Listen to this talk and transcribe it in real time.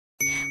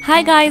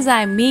Hi guys,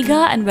 I'm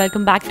Megha and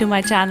welcome back to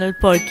my channel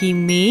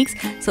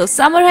Perkymegs. So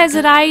summer has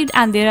arrived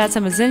and there are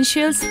some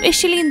essentials,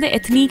 especially in the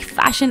ethnic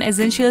fashion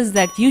essentials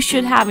that you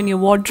should have in your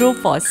wardrobe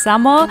for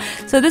summer.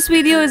 So this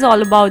video is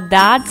all about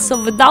that.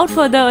 So without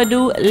further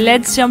ado,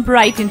 let's jump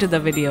right into the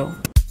video.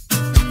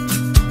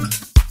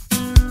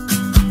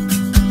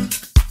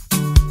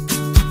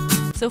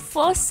 So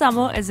first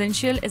summer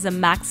essential is a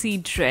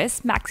maxi dress.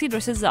 Maxi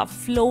dresses are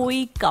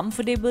flowy,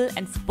 comfortable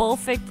and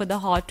perfect for the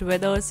hot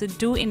weather. So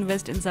do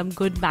invest in some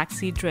good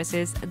maxi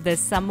dresses this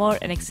summer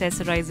and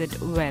accessorize it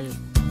well.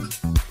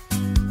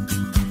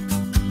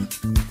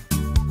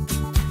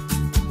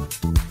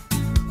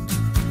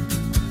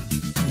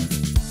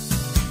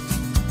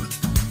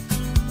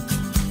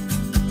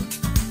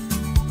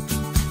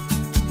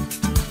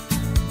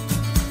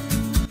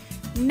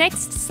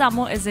 Next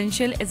summer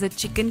essential is a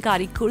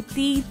Chikankari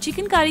kurti.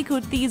 Chikankari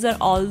kurtis are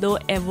although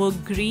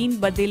evergreen,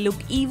 but they look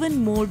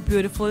even more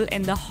beautiful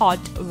in the hot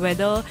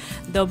weather.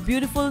 The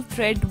beautiful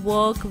thread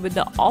work with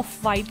the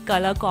off-white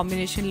color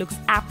combination looks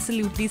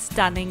absolutely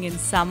stunning in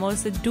summer,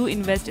 so do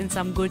invest in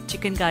some good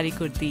Chikankari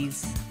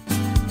kurtis.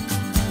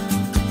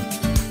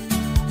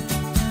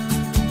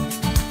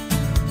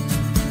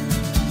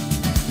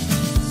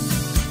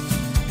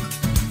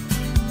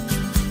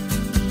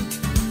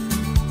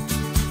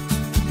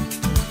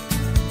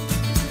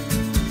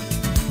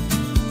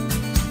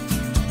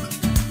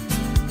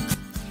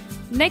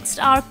 Next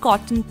are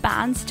cotton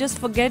pants. Just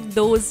forget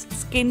those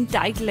skin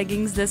tight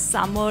leggings this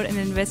summer and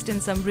invest in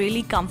some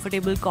really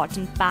comfortable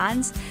cotton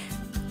pants.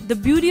 The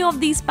beauty of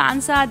these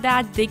pants are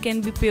that they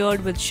can be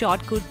paired with short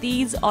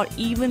kurtis or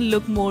even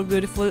look more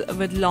beautiful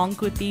with long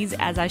kurtis,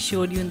 as I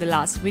showed you in the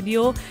last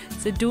video.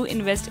 So do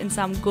invest in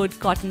some good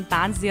cotton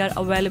pants. They are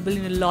available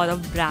in a lot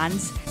of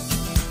brands.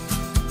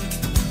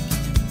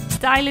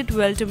 Style it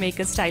well to make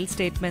a style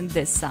statement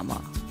this summer.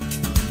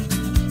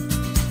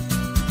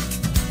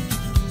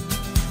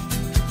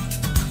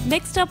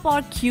 Next up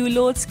are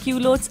culottes.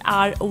 Culottes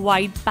are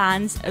wide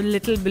pants a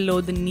little below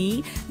the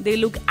knee. They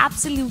look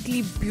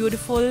absolutely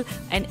beautiful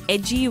and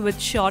edgy with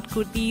short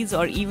kurtis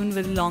or even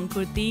with long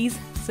kurtis.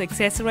 So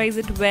accessorize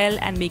it well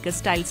and make a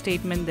style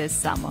statement this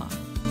summer.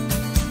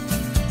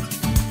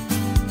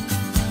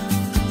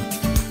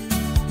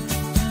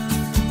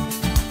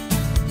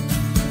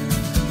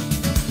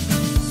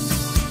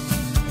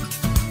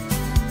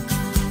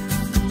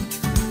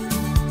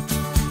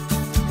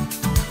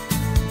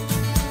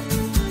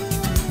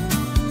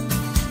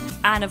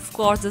 And of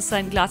course the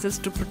sunglasses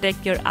to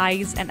protect your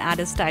eyes and add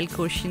a style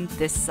quotient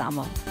this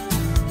summer.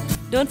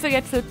 Don't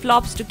forget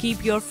flip-flops to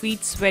keep your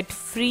feet sweat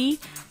free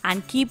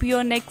and keep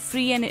your neck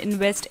free, and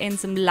invest in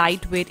some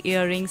lightweight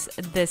earrings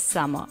this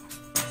summer.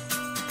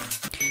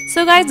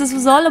 So guys, this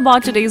was all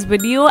about today's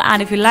video,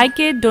 and if you like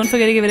it, don't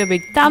forget to give it a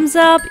big thumbs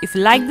up. If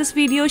you like this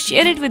video,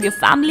 share it with your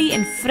family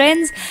and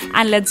friends,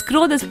 and let's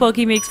grow this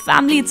Perkymegs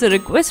family. It's a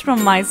request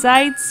from my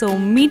side. So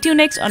meet you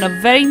next on a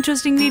very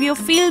interesting video.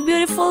 Feel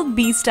beautiful,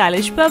 be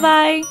stylish. Bye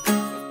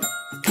bye.